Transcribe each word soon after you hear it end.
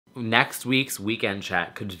next week's weekend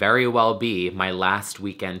chat could very well be my last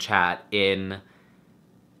weekend chat in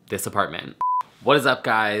this apartment. What is up,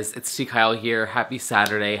 guys? It's T. Kyle here. Happy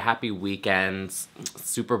Saturday, happy weekend.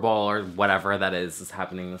 Super Bowl or whatever that is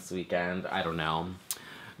happening this weekend. I don't know.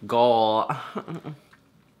 Goal.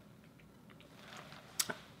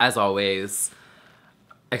 As always,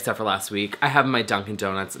 except for last week, I have my Dunkin'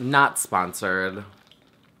 Donuts, not sponsored.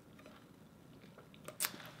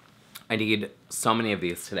 I need so many of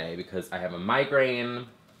these today because I have a migraine.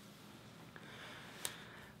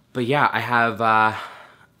 But yeah, I have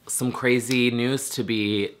some crazy news to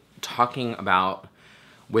be talking about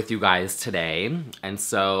with you guys today. And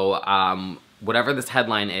so whatever this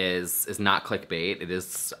headline is not clickbait. It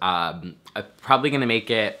is probably gonna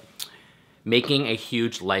making a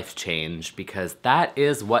huge life change, because that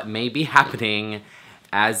is what may be happening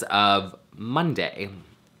as of Monday.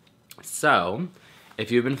 So, if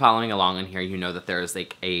you've been following along in here, you know that there's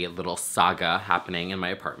like a little saga happening in my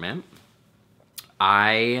apartment.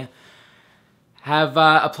 I have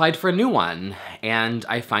applied for a new one, and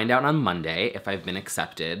I find out on Monday if I've been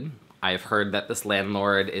accepted. I've heard that this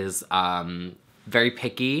landlord is very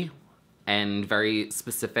picky and very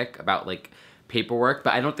specific about like paperwork,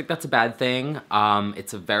 but I don't think that's a bad thing.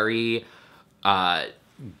 It's a very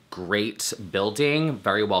great building,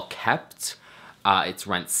 very well kept. It's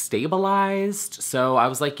rent stabilized. So I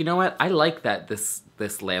was like, you know what? I like that this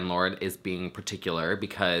landlord is being particular,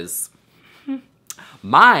 because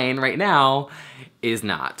mine right now is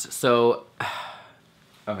not. So,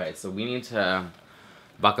 okay, so we need to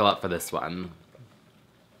buckle up for this one.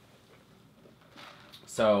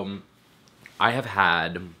 So, I have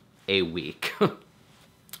had a week.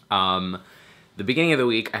 The beginning of the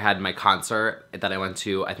week, I had my concert that I went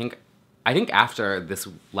to. I think after this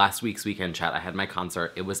last week's weekend chat, I had my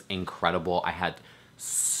concert. It was incredible. I had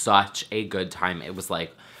such a good time. It was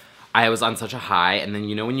like, I was on such a high, and then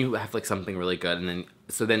you know when you have like something really good, and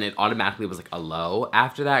then it automatically was like a low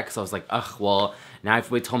after that, because I was like, ugh, well, now I have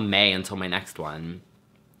to wait till May until my next one.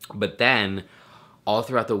 But then, all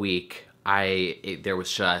throughout the week, there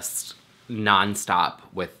was just nonstop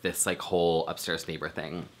with this like whole upstairs neighbor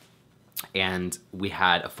thing. And we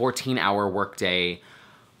had a 14-hour workday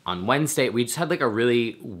on Wednesday. We just had like a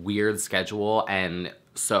really weird schedule, and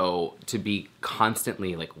so to be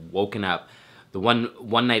constantly like woken up, the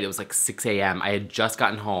one night it was like 6 a.m. I had just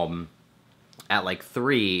gotten home at like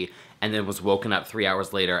 3, and then was woken up 3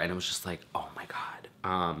 hours later, and it was just like, oh my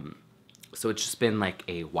God. So it's just been like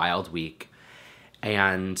a wild week.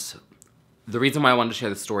 And the reason why I wanted to share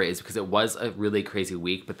this story is because it was a really crazy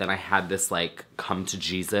week, but then I had this like come to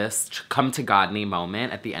God-y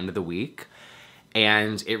moment at the end of the week.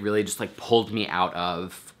 And it really just like pulled me out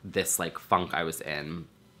of this like funk I was in,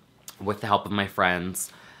 with the help of my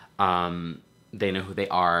friends. They know who they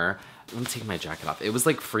are. Let me take my jacket off. It was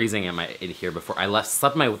like freezing in here before I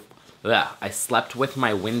slept with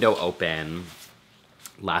my window open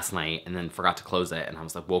last night, and then forgot to close it, and I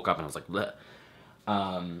was like, woke up and I was like, bleh.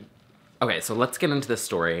 Okay, so let's get into this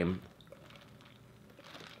story,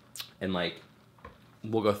 and like,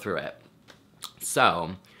 we'll go through it.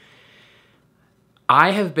 So,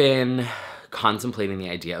 I have been contemplating the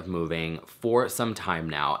idea of moving for some time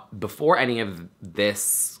now, before any of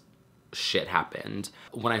this shit happened.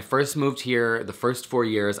 When I first moved here, the first 4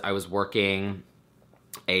 years, I was working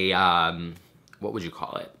a, what would you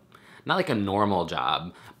call it? Not like a normal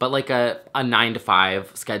job, but like a 9 to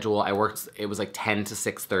 5 schedule. It was like 10 to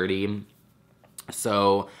 6:30.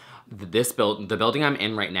 So the building I'm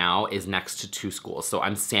in right now is next to 2 schools. So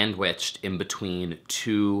I'm sandwiched in between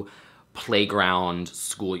 2 playground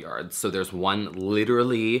schoolyards. So there's one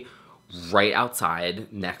literally right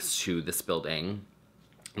outside next to this building,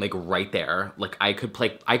 like right there. Like I could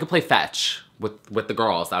play fetch with the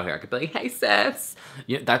girls out here. I could be like, hey sis.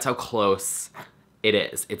 That's how close it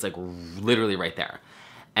is. It's like literally right there.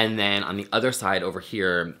 And then on the other side over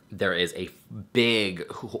here, there is a big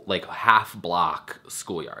like half block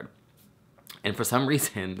schoolyard. And for some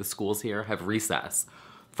reason, the schools here have recess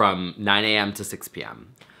from 9 a.m. to 6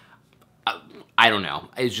 p.m. I don't know.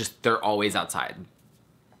 It's just, they're always outside.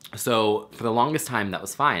 So for the longest time, that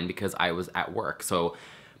was fine because I was at work. So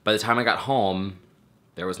by the time I got home,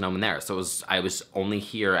 there was no one there. So I was only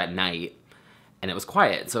here at night, and it was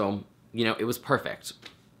quiet. So, you know, it was perfect.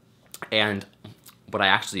 And what I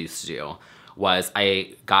actually used to do was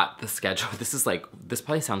I got the schedule. This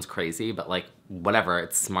probably sounds crazy, but like, whatever,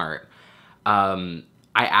 it's smart. I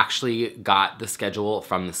actually got the schedule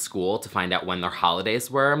from the school to find out when their holidays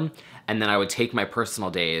were, and then I would take my personal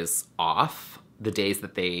days off, the days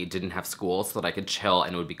that they didn't have school, so that I could chill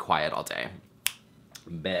and it would be quiet all day.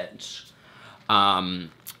 Bitch.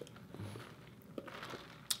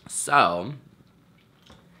 So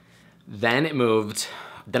then I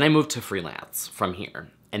moved to freelance from here.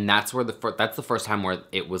 And that's where that's the first time where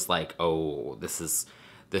it was like, oh, this is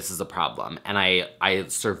a problem. And I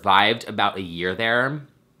survived about a year there.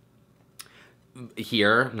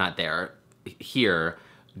 Here, not there. Here,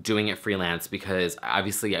 doing it freelance because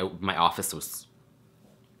obviously my office was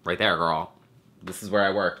right there, girl. This is where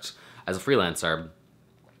I worked as a freelancer.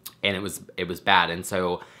 And it was bad. And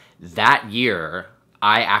so that year,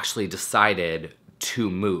 I actually decided to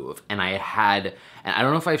move. And I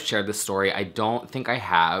don't know if I've shared this story. I don't think I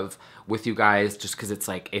have with you guys just because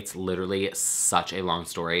it's literally such a long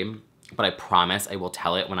story. But I promise I will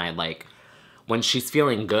tell it when she's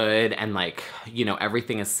feeling good and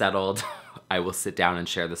everything is settled. I will sit down and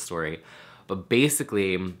share the story. But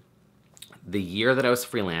basically, the year that I was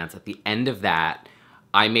freelance, at the end of that,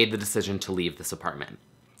 I made the decision to leave this apartment.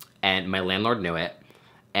 And my landlord knew it.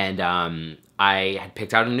 And I had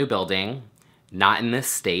picked out a new building, not in this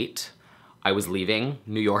state. I was leaving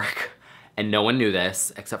New York, and no one knew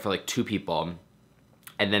this except for 2 people.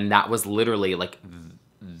 And then that was literally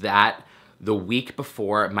the week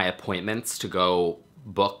before my appointments to go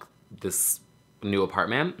book this new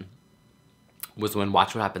apartment was when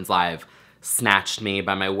Watch What Happens Live snatched me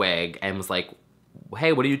by my wig and was like,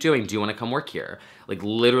 hey, what are you doing? Do you want to come work here?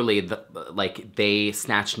 Literally, they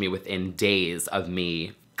snatched me within days of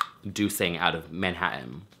me deucing out of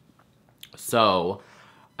Manhattan. So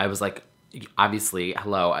I was like, obviously,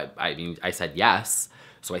 hello. I said yes.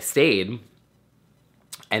 So I stayed.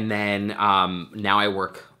 And then now I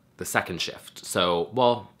work the second shift. So,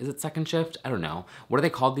 well, is it second shift? I don't know. What are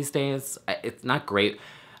they called these days? It's not great.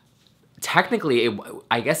 Technically,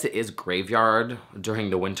 I guess it is graveyard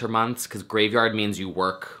during the winter months because graveyard means you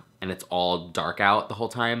work and it's all dark out the whole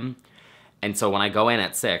time. And so when I go in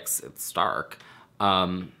at 6, it's dark.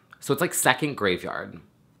 So it's second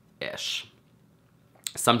graveyard-ish.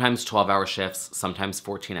 Sometimes 12-hour shifts, sometimes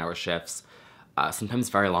 14-hour shifts, sometimes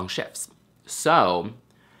very long shifts. So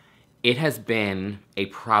it has been a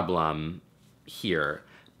problem here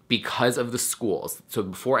because of the schools. So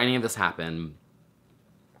before any of this happened,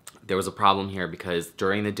 there was a problem here because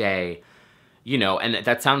during the day, and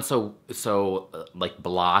that sounds so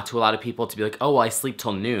blah to a lot of people to be like, oh, well, I sleep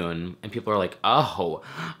till noon. And people are like, oh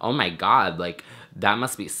my God, that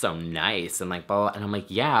must be so nice. And blah. And I'm like,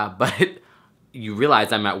 yeah, but you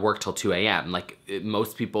realize I'm at work till 2 a.m.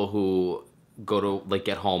 Most people who go to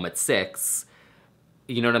get home at 6,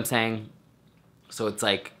 you know what I'm saying? So it's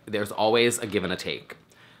there's always a give and a take.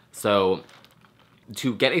 So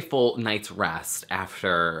to get a full night's rest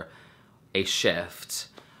after a shift,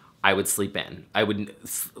 I would sleep in. I would,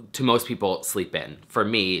 to most people, sleep in. For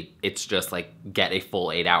me, it's just get a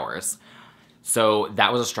full 8 hours. So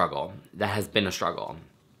that was a struggle. That has been a struggle.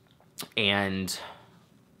 And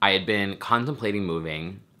I had been contemplating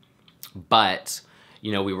moving, but,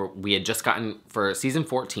 we had just gotten, for season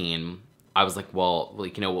 14, I was like, well,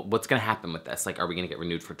 what's going to happen with this? Are we going to get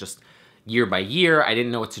renewed for just year by year? I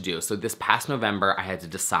didn't know what to do. So this past November, I had to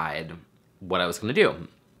decide what I was going to do.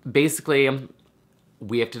 Basically,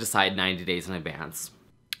 we have to decide 90 days in advance.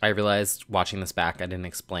 I realized watching this back, I didn't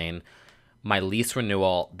explain. My lease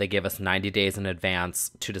renewal, they give us 90 days in advance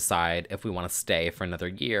to decide if we want to stay for another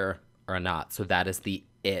year or not. So that is the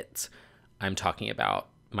it I'm talking about.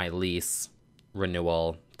 My lease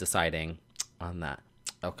renewal, deciding on that.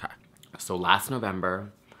 Okay. So last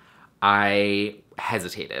November, I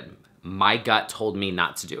hesitated. My gut told me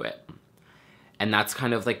not to do it. And that's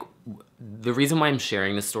kind of the reason why I'm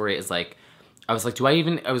sharing this story is I was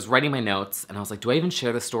I was writing my notes and I was like, do I even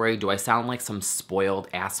share the story? Do I sound like some spoiled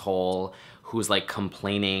asshole who's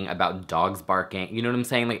complaining about dogs barking? You know what I'm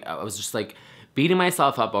saying? I was just beating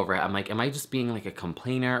myself up over it. I'm like, am I just being a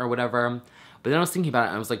complainer or whatever? But then I was thinking about it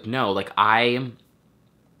and I was like, no,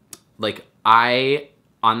 I,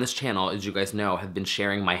 on this channel, as you guys know, have been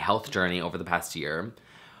sharing my health journey over the past year.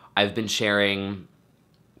 I've been sharing,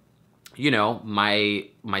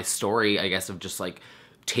 my story, I guess, of just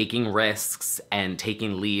taking risks and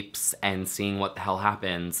taking leaps and seeing what the hell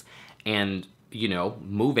happens. And,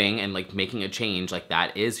 moving and making a change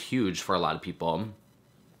that is huge for a lot of people.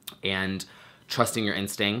 And trusting your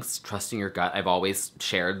instincts, trusting your gut. I've always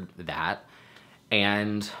shared that.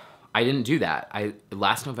 And I didn't do that.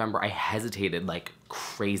 Last November, I hesitated like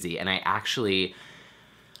crazy. And I actually,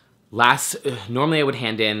 normally I would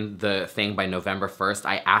hand in the thing by November 1st.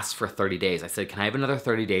 I asked for 30 days. I said, can I have another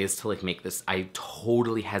 30 days to make this? I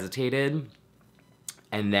totally hesitated.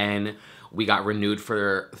 And then we got renewed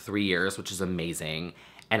for 3 years, which is amazing.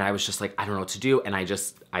 And I was just like, I don't know what to do. And I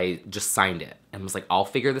just signed it and was like, I'll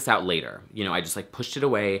figure this out later. You know, I just like pushed it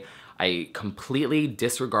away. I completely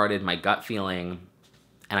disregarded my gut feeling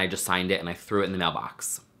and I just signed it and I threw it in the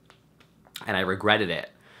mailbox. And I regretted it.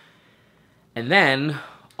 And then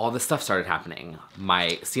all this stuff started happening.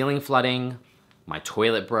 My ceiling flooding, my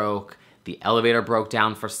toilet broke, the elevator broke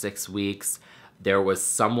down for 6 weeks. There was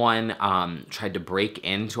someone tried to break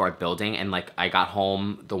into our building and like I got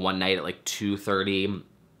home the one night at like 2:30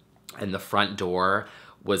 and the front door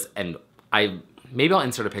was, and maybe I'll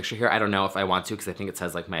insert a picture here. I don't know if I want to because I think it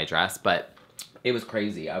says like my address, but it was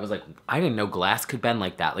crazy. I was like, I didn't know glass could bend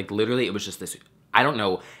like that. Like literally it was just this, I don't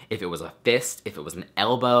know if it was a fist, if it was an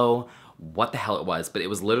elbow, what the hell it was, but it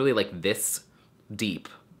was literally like this deep.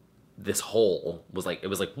 This hole was like, it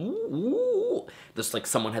was like, ooh, this like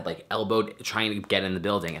someone had like elbowed trying to get in the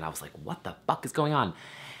building and I was like, what the fuck is going on?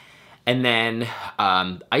 And then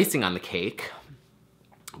icing on the cake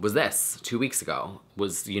was this 2 weeks ago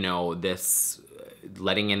was, you know, this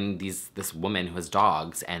letting in this woman who has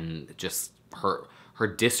dogs and just her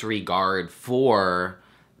disregard for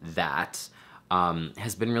that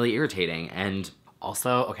has been really irritating. And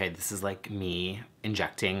also, okay, this is like me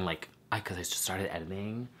injecting like, because I just started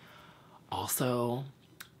editing. Also,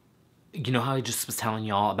 you know how I just was telling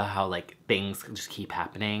y'all about how like things just keep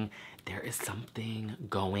happening? There is something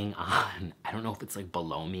going on. I don't know if it's like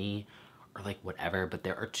below me or like whatever, but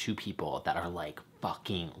there are two people that are like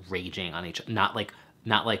fucking raging on each other. Not like,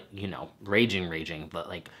 you know, raging, but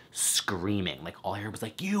like screaming. Like all I heard was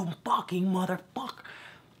like, you fucking motherfucker.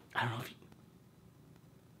 I don't know if you,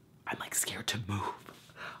 I'm like scared to move.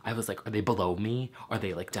 I was like, are they below me? Are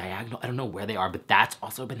they like diagonal? I don't know where they are, but that's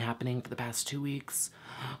also been happening for the past 2 weeks.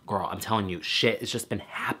 Girl, I'm telling you, shit has just been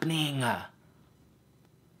happening.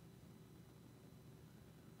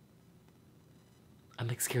 I'm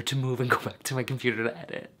like scared to move and go back to my computer to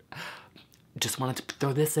edit. Just wanted to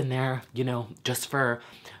throw this in there, you know, just for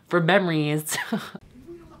memories.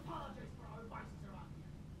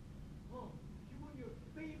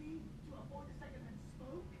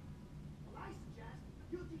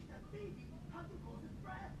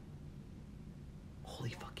 Holy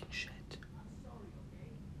fucking shit.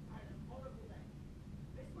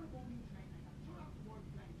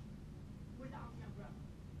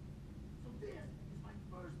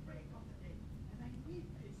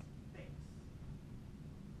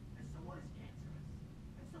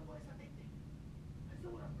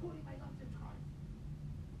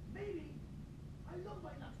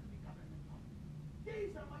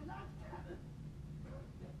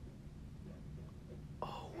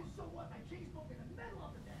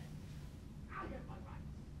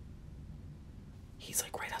 He's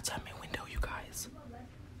like right outside my window, you guys.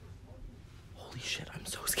 Holy shit, I'm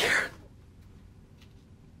so scared.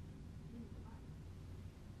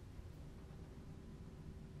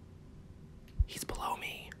 He's below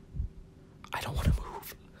me. I don't want to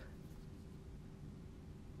move.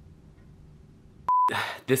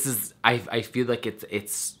 This is, I feel like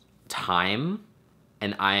it's time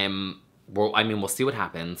and we'll see what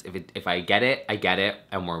happens. If I get it, I get it,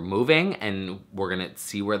 and we're moving and we're gonna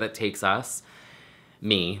see where that takes us.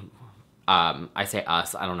 Me, I say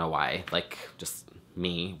us, I don't know why, like just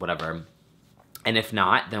me, whatever. And if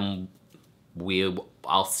not, then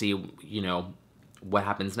I'll see, you know, what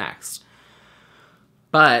happens next.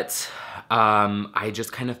 But I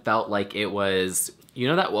just kind of felt like it was, you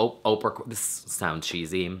know that Oprah, this sounds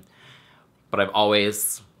cheesy, but I've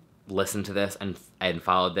always listened to this and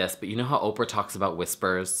followed this, but you know how Oprah talks about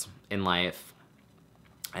whispers in life?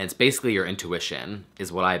 And it's basically your intuition,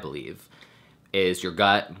 is what I believe. Is your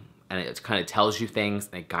gut, and it kind of tells you things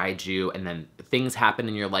and it guides you, and then things happen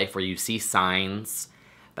in your life where you see signs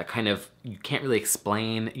that kind of you can't really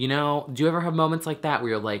explain. You know, do you ever have moments like that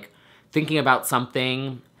where you're like thinking about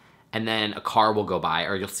something and then a car will go by,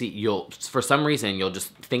 or you'll for some reason you'll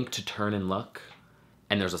just think to turn and look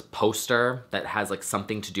and there's a poster that has like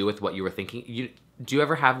something to do with what you were thinking? Do you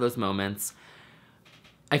ever have those moments?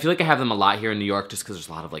 I feel like I have them a lot here in New York just because there's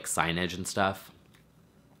a lot of like signage and stuff.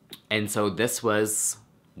 And so this was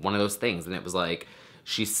one of those things. And it was like,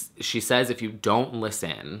 she says if you don't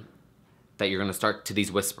listen, that you're going to start to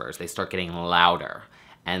these whispers. They start getting louder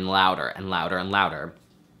and louder and louder and louder.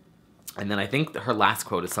 And then I think her last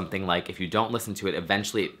quote is something like, if you don't listen to it,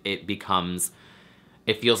 eventually it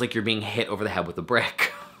feels like you're being hit over the head with a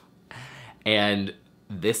brick. And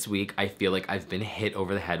this week, I feel like I've been hit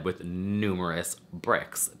over the head with numerous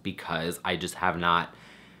bricks because I just have not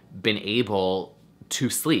been able to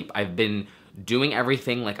sleep. I've been doing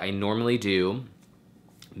everything like I normally do,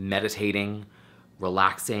 meditating,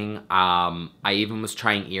 relaxing. I even was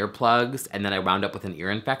trying earplugs, and then I wound up with an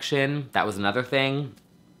ear infection. That was another thing.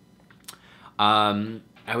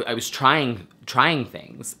 I was trying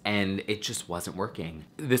things, and it just wasn't working.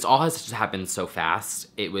 This all has just happened so fast.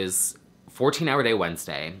 It was 14-hour day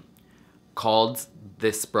Wednesday, called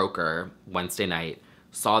this broker Wednesday night,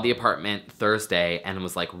 saw the apartment Thursday, and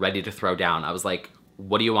was like ready to throw down. I was like,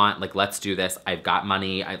 what do you want? Like, let's do this. I've got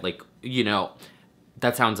money. I like, you know,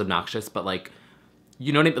 that sounds obnoxious, but like,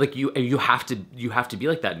 you know what I mean? Like, you have to be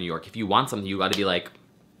like that in New York. If you want something, you got to be like,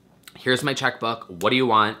 here's my checkbook. What do you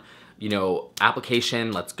want? You know,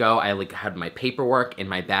 application, let's go. I like had my paperwork in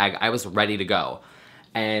my bag. I was ready to go.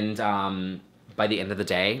 And by the end of the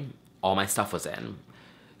day, all my stuff was in.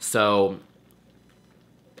 So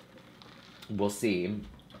we'll see.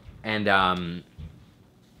 And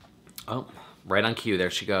oh, right on cue, there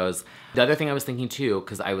she goes. The other thing I was thinking too,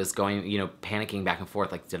 because I was going, you know, panicking back and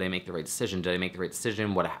forth, like, did I make the right decision? Did I make the right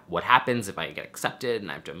decision? What happens if I get accepted and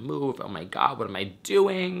I have to move? Oh my God, what am I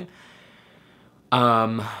doing?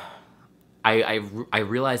 I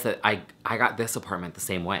realized that I got this apartment the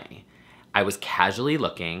same way. I was casually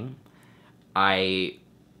looking. I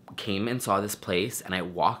came and saw this place, and I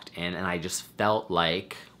walked in, and I just felt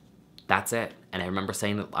like, that's it. And I remember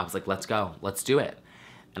saying, I was like, let's go, let's do it.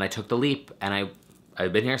 And I took the leap, and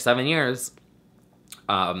I've been here 7 years.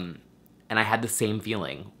 And I had the same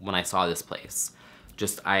feeling when I saw this place.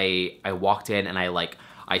 Just, I walked in, and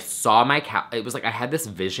I saw my couch. It was like I had this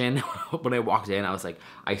vision when I walked in. I was like,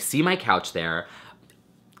 I see my couch there.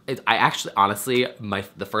 I actually, honestly,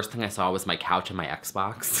 the first thing I saw was my couch and my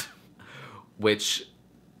Xbox, which,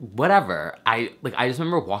 whatever. I just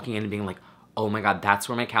remember walking in and being like, oh my God, that's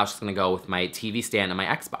where my couch is gonna go with my TV stand and my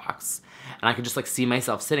Xbox. And I could just like see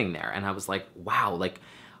myself sitting there. And I was like, wow, like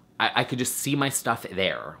I could just see my stuff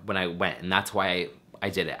there when I went. And that's why I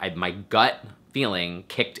did it. My gut feeling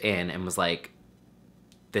kicked in and was like,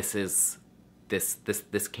 this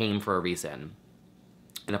came for a reason.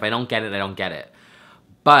 And if I don't get it, I don't get it.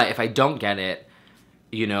 But if I don't get it,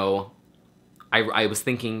 you know, I was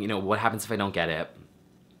thinking, you know, what happens if I don't get it?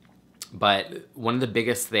 But one of the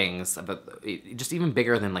biggest things, just even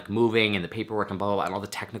bigger than like moving and the paperwork and blah, blah, blah, and all the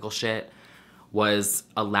technical shit, was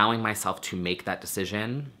allowing myself to make that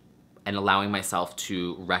decision and allowing myself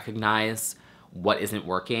to recognize what isn't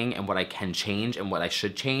working and what I can change and what I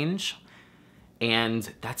should change. And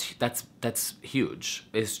that's huge.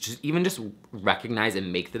 It's just recognize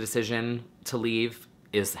and make the decision to leave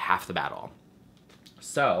is half the battle.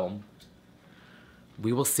 So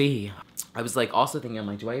we will see. I was like also thinking, I'm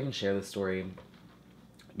like, do I even share this story?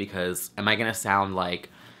 Because am I gonna sound like,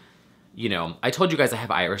 you know, I told you guys I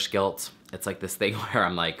have Irish guilt. It's like this thing where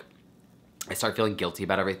I'm like, I start feeling guilty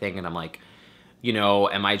about everything, and I'm like, you know,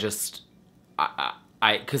 am I just,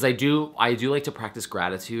 because I do like to practice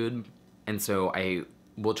gratitude. And so I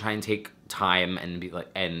will try and take time and be like,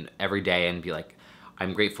 and every day and be like,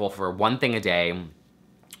 I'm grateful for one thing a day,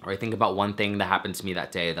 or I think about one thing that happened to me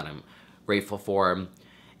that day that I'm grateful for.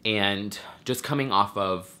 And just coming off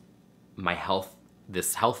of my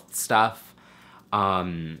this health stuff,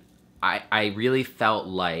 I really felt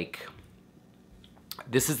like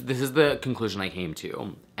this is the conclusion I came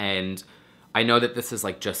to. And I know that this is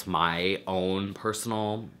like just my own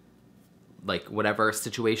personal, like whatever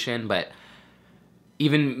situation, but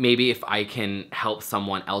even maybe if I can help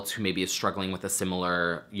someone else who maybe is struggling with a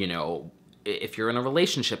similar, you know, if you're in a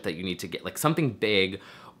relationship that you need to get like something big,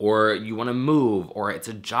 or you want to move, or it's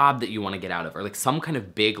a job that you want to get out of, or like some kind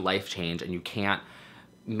of big life change and you can't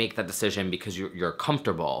make that decision because you're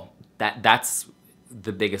comfortable. That's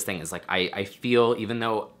the biggest thing, is like I feel, even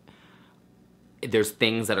though there's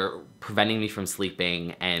things that are preventing me from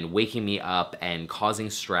sleeping and waking me up and causing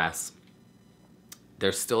stress,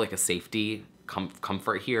 there's still like a safety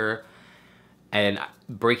comfort here, and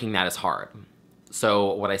breaking that is hard.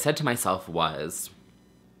 So what I said to myself was,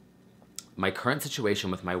 my current situation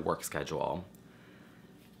with my work schedule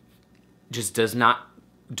just does not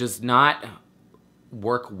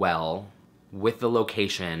work well with the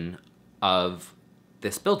location of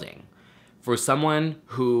this building. For someone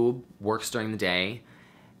who works during the day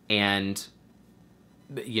and,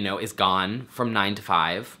 you know, is gone from 9 to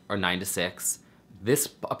 5 or 9 to 6, this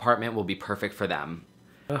apartment will be perfect for them.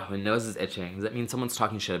 Oh, my nose is itching. Does that mean someone's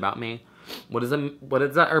talking shit about me? What is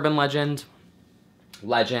that urban legend?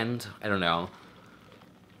 I don't know.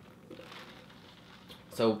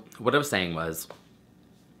 So what I was saying was,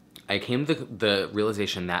 I came to the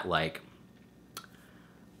realization that like,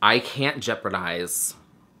 I can't jeopardize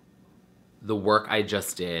the work I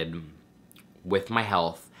just did with my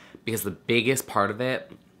health, because the biggest part of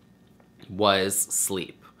it was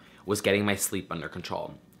sleep. was getting my sleep under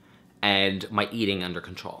control and my eating under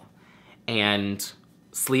control. And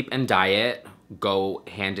sleep and diet go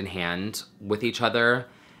hand in hand with each other,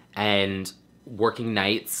 and working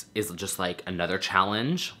nights is just like another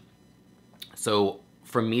challenge. So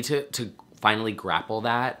for me to finally grapple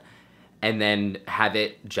that and then have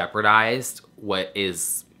it jeopardized, what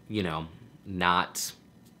is, you know, not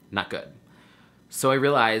good. So I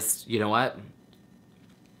realized, you know what?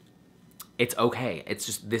 It's okay. It's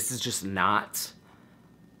just, this is just not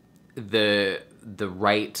the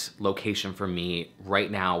right location for me right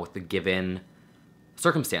now with the given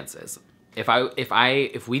circumstances.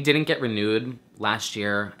 If we didn't get renewed last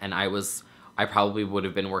year and I probably would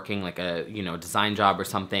have been working like a, you know, design job or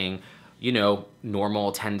something, you know,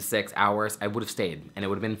 normal 10 to 6 hours, I would have stayed and it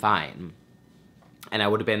would have been fine. And I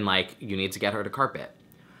would have been like, you need to get her to carpet.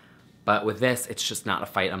 But with this, it's just not a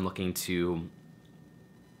fight I'm looking to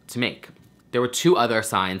make. There were 2 other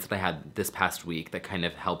signs that I had this past week that kind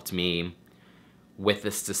of helped me with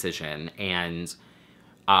this decision. And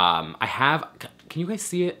can you guys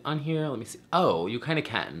see it on here? Let me see. Oh, you kind of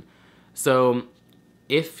can. So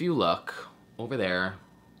if you look over there,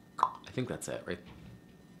 I think that's it, right?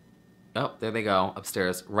 Oh, there they go,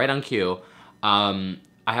 upstairs, right on cue. I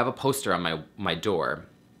have a poster on my door,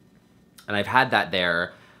 and I've had that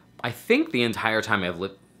there, I think the entire time I've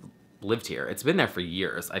lived here. It's been there for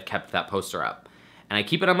years. I've kept that poster up. And I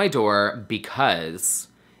keep it on my door because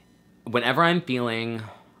whenever I'm feeling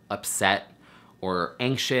upset or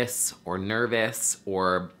anxious or nervous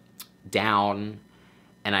or down,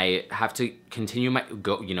 and I have to continue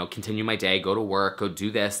my day, go to work, go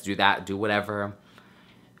do this, do that, do whatever,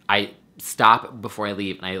 I stop before I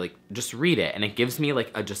leave and I like just read it, and it gives me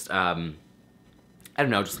like a just I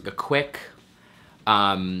don't know, just like a quick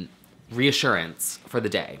reassurance for the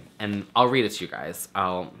day. And I'll read it to you guys.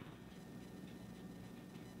 Can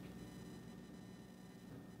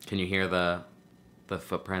you hear the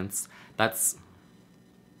footprints?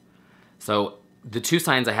 So the 2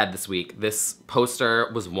 signs I had this week, this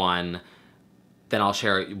poster was one. Then I'll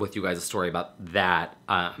share with you guys a story about that,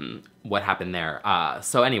 what happened there.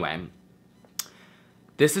 So anyway,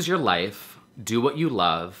 this is your life. Do what you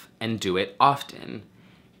love and do it often.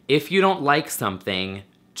 If you don't like something,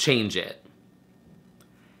 change it.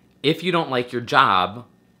 If you don't like your job,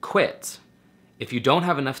 quit. If you don't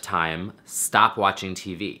have enough time, stop watching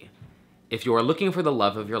TV. If you are looking for the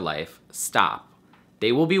love of your life, stop.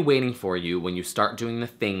 They will be waiting for you when you start doing the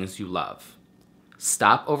things you love.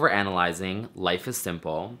 Stop overanalyzing. Life is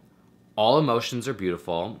simple. All emotions are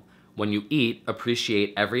beautiful. When you eat,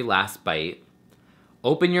 appreciate every last bite.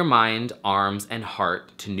 Open your mind, arms, and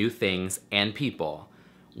heart to new things and people.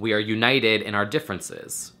 We are united in our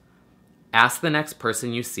differences. Ask the next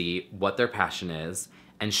person you see what their passion is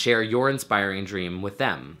and share your inspiring dream with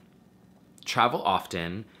them. Travel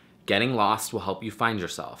often. Getting lost will help you find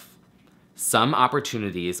yourself. Some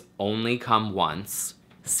opportunities only come once.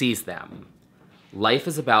 Seize them. Life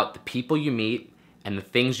is about the people you meet and the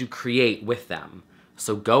things you create with them.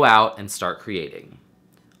 So go out and start creating.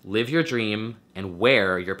 Live your dream and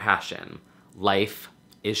wear your passion. Life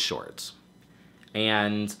is short.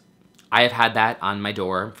 And I have had that on my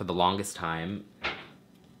door for the longest time.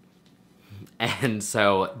 And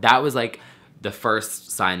so that was like the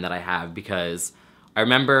first sign that I have, because I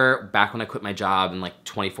remember back when I quit my job in like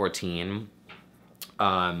 2014,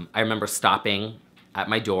 I remember stopping at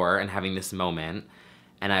my door and having this moment,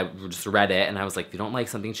 and I just read it and I was like, if you don't like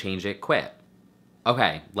something, change it, quit.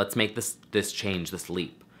 Okay, let's make this change, this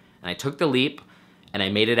leap. And I took the leap and I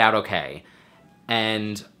made it out okay.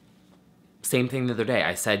 And same thing the other day.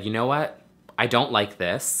 I said, you know what? I don't like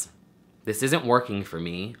this. This isn't working for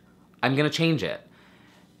me. I'm gonna change it.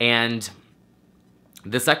 And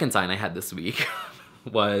the second sign I had this week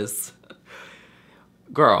was,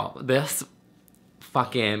 girl, this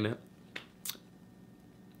fucking,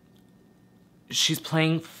 she's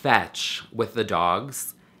playing fetch with the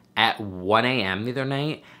dogs at 1 a.m. the other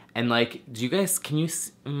night. And like, do you guys, can you,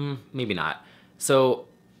 maybe not. So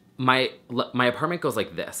my apartment goes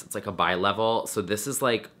like this. It's like a bi-level. So this is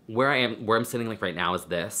like where I'm sitting like right now is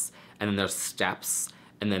this. And then there's steps.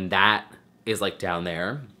 And then that is like down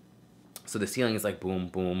there. So the ceiling is like boom,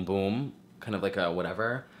 boom, boom. Kind of like a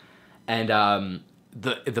whatever. And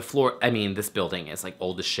the floor, I mean, this building is like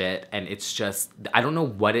old as shit. And it's just, I don't know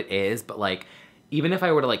what it is, but like, even if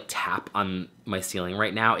I were to like tap on my ceiling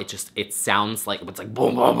right now, it sounds like, it's like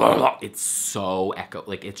boom, boom, boom, boom. It's so echo,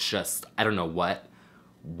 like it's just, I don't know what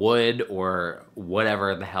wood or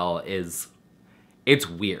whatever the hell is. It's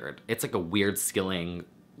weird. It's like a weird skilling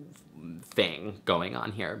thing going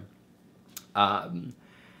on here.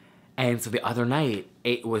 And so the other night,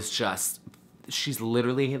 it was just, she's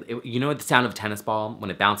literally, you know the sound of a tennis ball when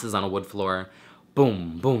it bounces on a wood floor?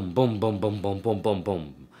 Boom, boom, boom, boom, boom, boom, boom, boom,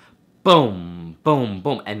 boom. Boom, boom,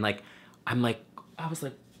 boom. And like, I was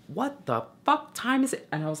like, what the fuck time is it?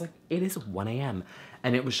 And I was like, it is 1 a.m.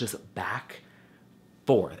 And it was just back,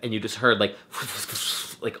 forth. And you just heard like,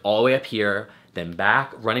 like all the way up here, then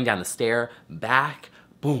back, running down the stair, back,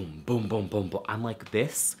 boom, boom, boom, boom, boom. I'm like,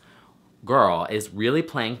 this girl is really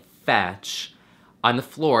playing fetch on the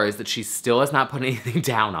floors that she still has not put anything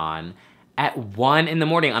down on at 1 in the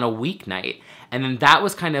morning on a weeknight. And then that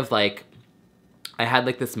was kind of like, I had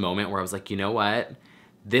like this moment where I was like, you know what?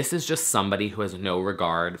 This is just somebody who has no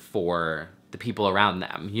regard for the people around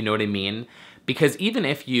them. You know what I mean? Because even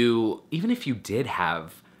if you did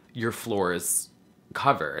have your floors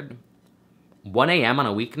covered, 1 a.m. on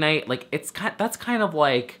a weeknight, like that's kind of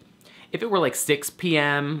like, if it were like 6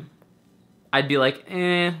 p.m., I'd be like,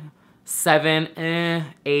 7,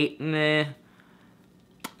 8,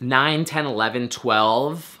 9, 10, 11,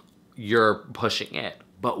 12, you're pushing it.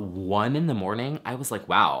 But 1 in the morning, I was like,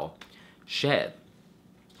 wow, shit.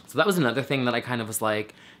 So that was another thing that I kind of was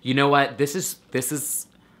like, you know what, this is,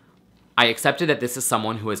 I accepted that this is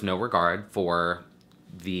someone who has no regard for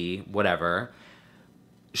the whatever.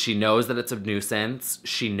 She knows that it's a nuisance.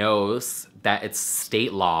 She knows that it's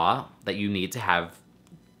state law that you need to have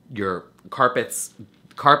your carpets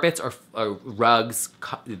or rugs,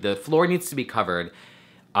 the floor needs to be covered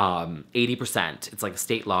 80%. It's like a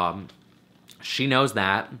state law. She knows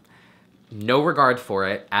that. No regard for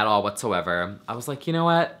it at all whatsoever. I was like, you know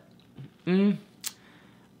what? I'm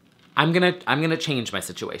gonna change my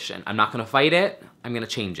situation. I'm not gonna fight it. I'm gonna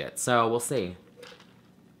change it. So we'll see.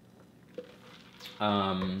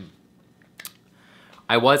 I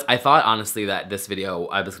thought honestly that this video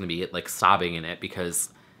I was gonna be like sobbing in it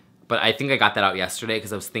but I think I got that out yesterday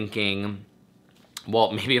because I was thinking,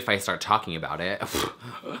 well, maybe if I start talking about it.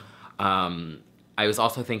 I was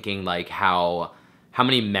also thinking like how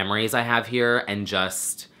many memories I have here and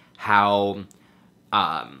just how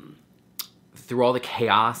through all the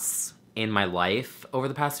chaos in my life over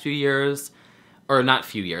the past few years, or not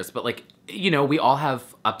few years, but like, you know, we all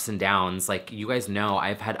have ups and downs. Like, you guys know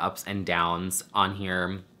I've had ups and downs on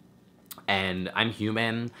here, and I'm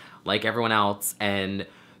human like everyone else. And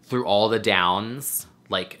through all the downs,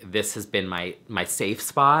 like, this has been my safe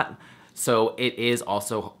spot. So it is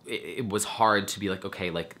also, it was hard to be like, okay,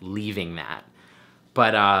 like leaving that.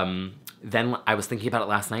 But then I was thinking about it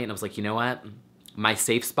last night and I was like, you know what? My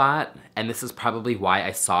safe spot, and this is probably why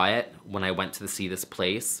I saw it when I went to see this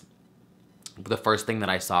place. The first thing that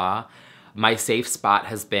I saw, my safe spot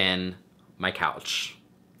has been my couch.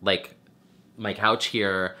 Like, my couch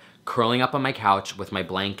here, curling up on my couch with my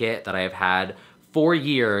blanket that I have had for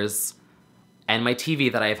years, and my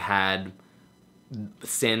TV that I've had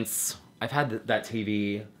since I've had that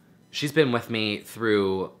TV. She's been with me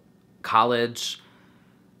through college.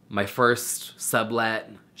 My first sublet,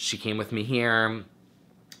 she came with me here.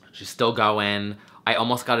 She's still going. I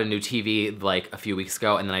almost got a new TV like a few weeks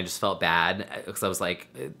ago, and then I just felt bad because I was like,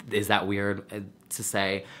 is that weird to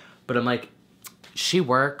say? But I'm like, she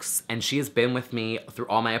works and she has been with me through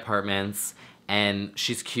all my apartments, and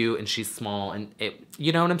she's cute and she's small, and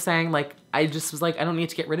you know what I'm saying? Like, I just was like, I don't need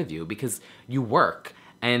to get rid of you because you work.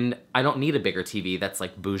 And I don't need a bigger TV that's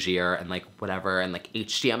like bougier and like whatever and like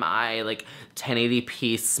HDMI, like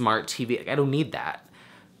 1080p smart TV. I don't need that.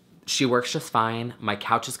 She works just fine. My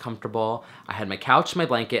couch is comfortable. I had my couch, my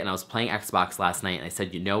blanket, and I was playing Xbox last night, and I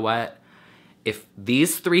said, you know what? If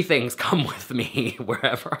these 3 things come with me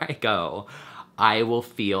wherever I go, I will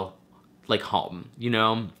feel like home, you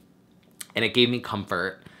know? And it gave me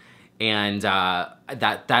comfort. And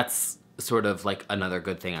that's sort of like another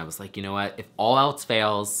good thing. I was like, you know what? If all else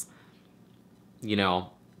fails, you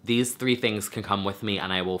know, these 3 things can come with me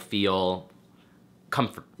and I will feel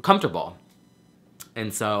comfortable.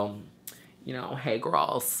 And so, you know, hey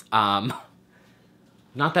girls, not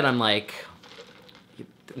that I'm like,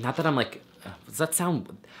 does that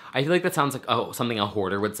sound, I feel like that sounds like, oh, something a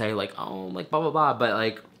hoarder would say, like, oh, like blah, blah, blah. But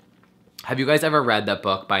like, have you guys ever read that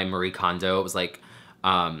book by Marie Kondo? It was like,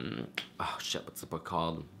 oh shit, what's the book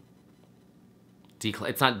called?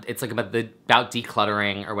 It's like about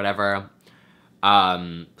decluttering or whatever.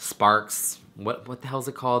 Sparks, what the hell is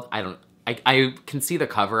it called? I can see the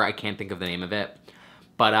cover, I can't think of the name of it.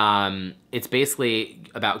 But it's basically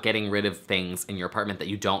about getting rid of things in your apartment that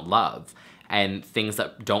you don't love and things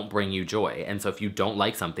that don't bring you joy. And so if you don't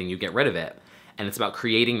like something, you get rid of it. And it's about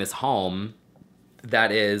creating this home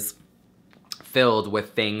that is filled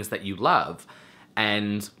with things that you love.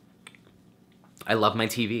 And I love my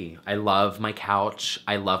TV. I love my couch.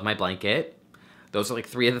 I love my blanket. Those are like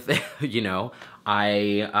 3 of the things, you know.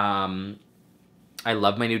 I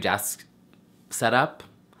love my new desk setup.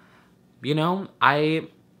 You know,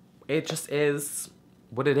 it just is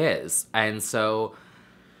what it is. And so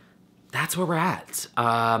that's where we're at.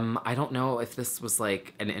 I don't know if this was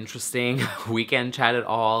like an interesting weekend chat at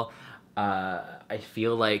all. I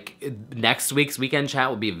feel like next week's weekend chat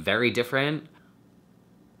will be very different.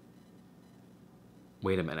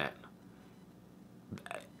 Wait a minute.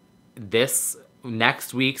 This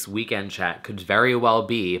next week's weekend chat could very well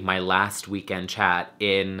be my last weekend chat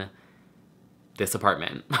in this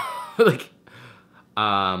apartment. Like,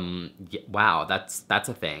 yeah, wow, that's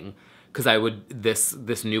a thing. Because I would,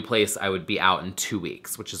 this new place, I would be out in 2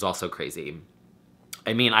 weeks, which is also crazy.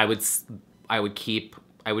 I mean, I would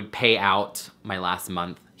pay out my last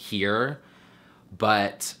month here,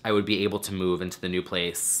 but I would be able to move into the new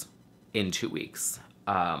place in 2 weeks.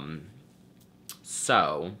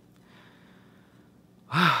 So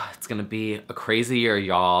it's gonna be a crazy year,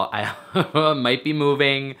 y'all. I might be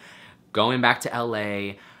moving, going back to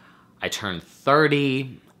LA. I turned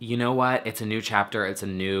 30. You know what? It's a new chapter. It's a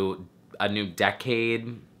new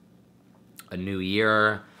decade, a new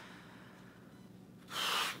year.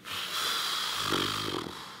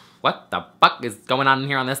 What the fuck is going on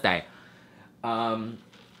here on this day?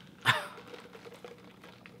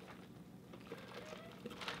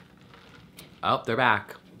 Oh, they're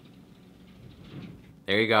back.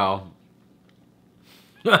 There you go.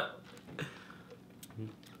 What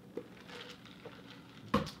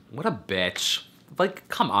a bitch. Like,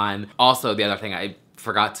 come on. Also, the other thing I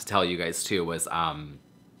forgot to tell you guys too was I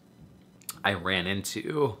ran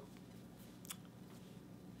into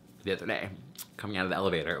the other day coming out of the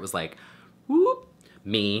elevator. It was like, whoop,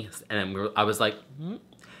 me, and then I was like,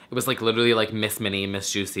 it was like literally like Miss Minnie,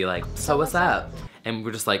 Miss Juicy, like, so what's up? And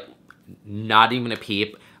we're just like, not even a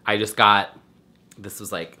peep. I just got, this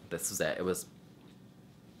was it. It was,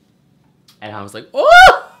 and I was like,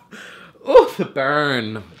 oh, oh, the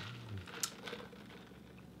burn.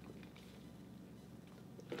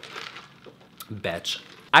 Bitch.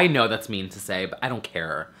 I know that's mean to say, but I don't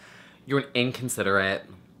care. You're an inconsiderate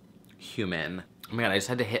human. Oh my god, I just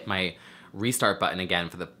had to hit my restart button again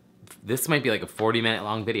for this might be like a 40-minute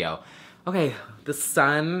long video. Okay, the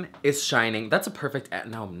sun is shining. That's a perfect,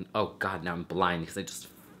 no, oh god, now I'm blind because I just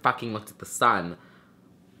fucking looked at the sun.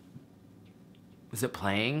 Is it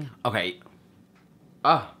playing? Okay.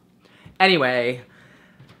 Oh. Anyway,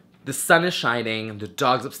 the sun is shining, the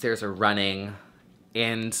dogs upstairs are running,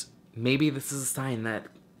 and maybe this is a sign that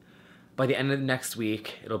by the end of next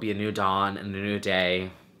week, it'll be a new dawn and a new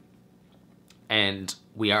day. And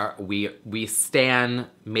we stand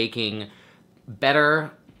making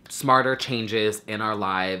better, smarter changes in our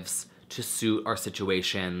lives to suit our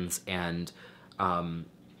situations. And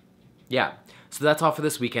yeah, so that's all for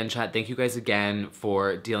this weekend chat. Thank you guys again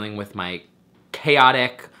for dealing with my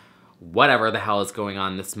chaotic whatever the hell is going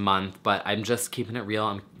on this month. But I'm just keeping it real.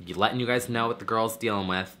 I'm letting you guys know what the girl's dealing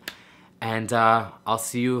with. And I'll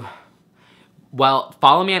see you. Well,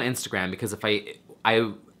 follow me on Instagram because if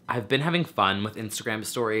I've been having fun with Instagram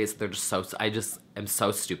stories. They're just I just am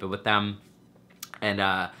so stupid with them.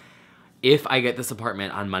 And if I get this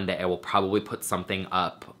apartment on Monday, I will probably put something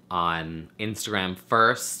up on Instagram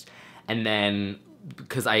first. And then,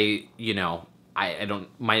 because I don't,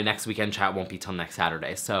 my next weekend chat won't be till next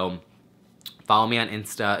Saturday. So follow me on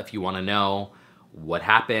Insta if you want to know what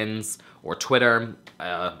happens, or Twitter,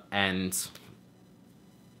 and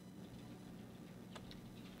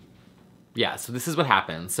yeah, so this is what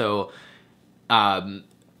happened. So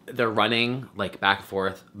they're running like back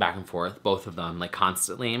and forth, both of them, like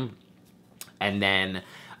constantly. And then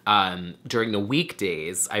during the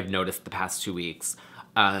weekdays, I've noticed the past 2 weeks,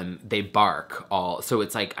 they bark all, so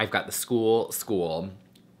it's like I've got the school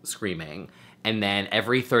screaming, and then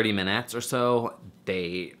every 30 minutes or so,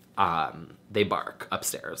 they bark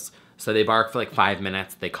upstairs. So they bark for like 5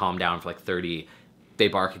 minutes, they calm down for like 30, they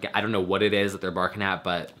bark again. I don't know what it is that they're barking at,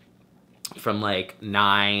 but from like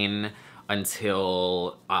 9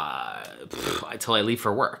 until I leave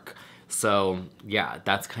for work. So yeah,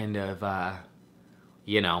 that's kind of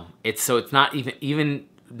it's not even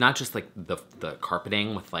not just like the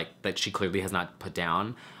carpeting with like that she clearly has not put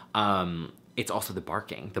down. It's also the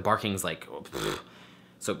barking. The barking's like,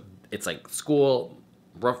 so it's like school,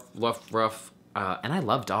 rough. And I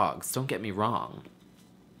love dogs, don't get me wrong,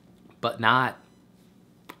 but not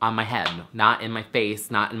on my head, not in my face,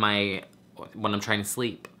 not in my, when I'm trying to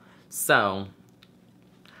sleep. So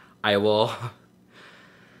I will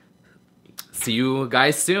see you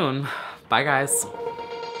guys soon. Bye guys.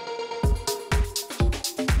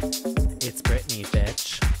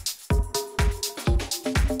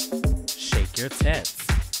 your tits.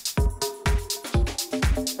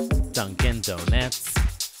 Dunkin' Donuts.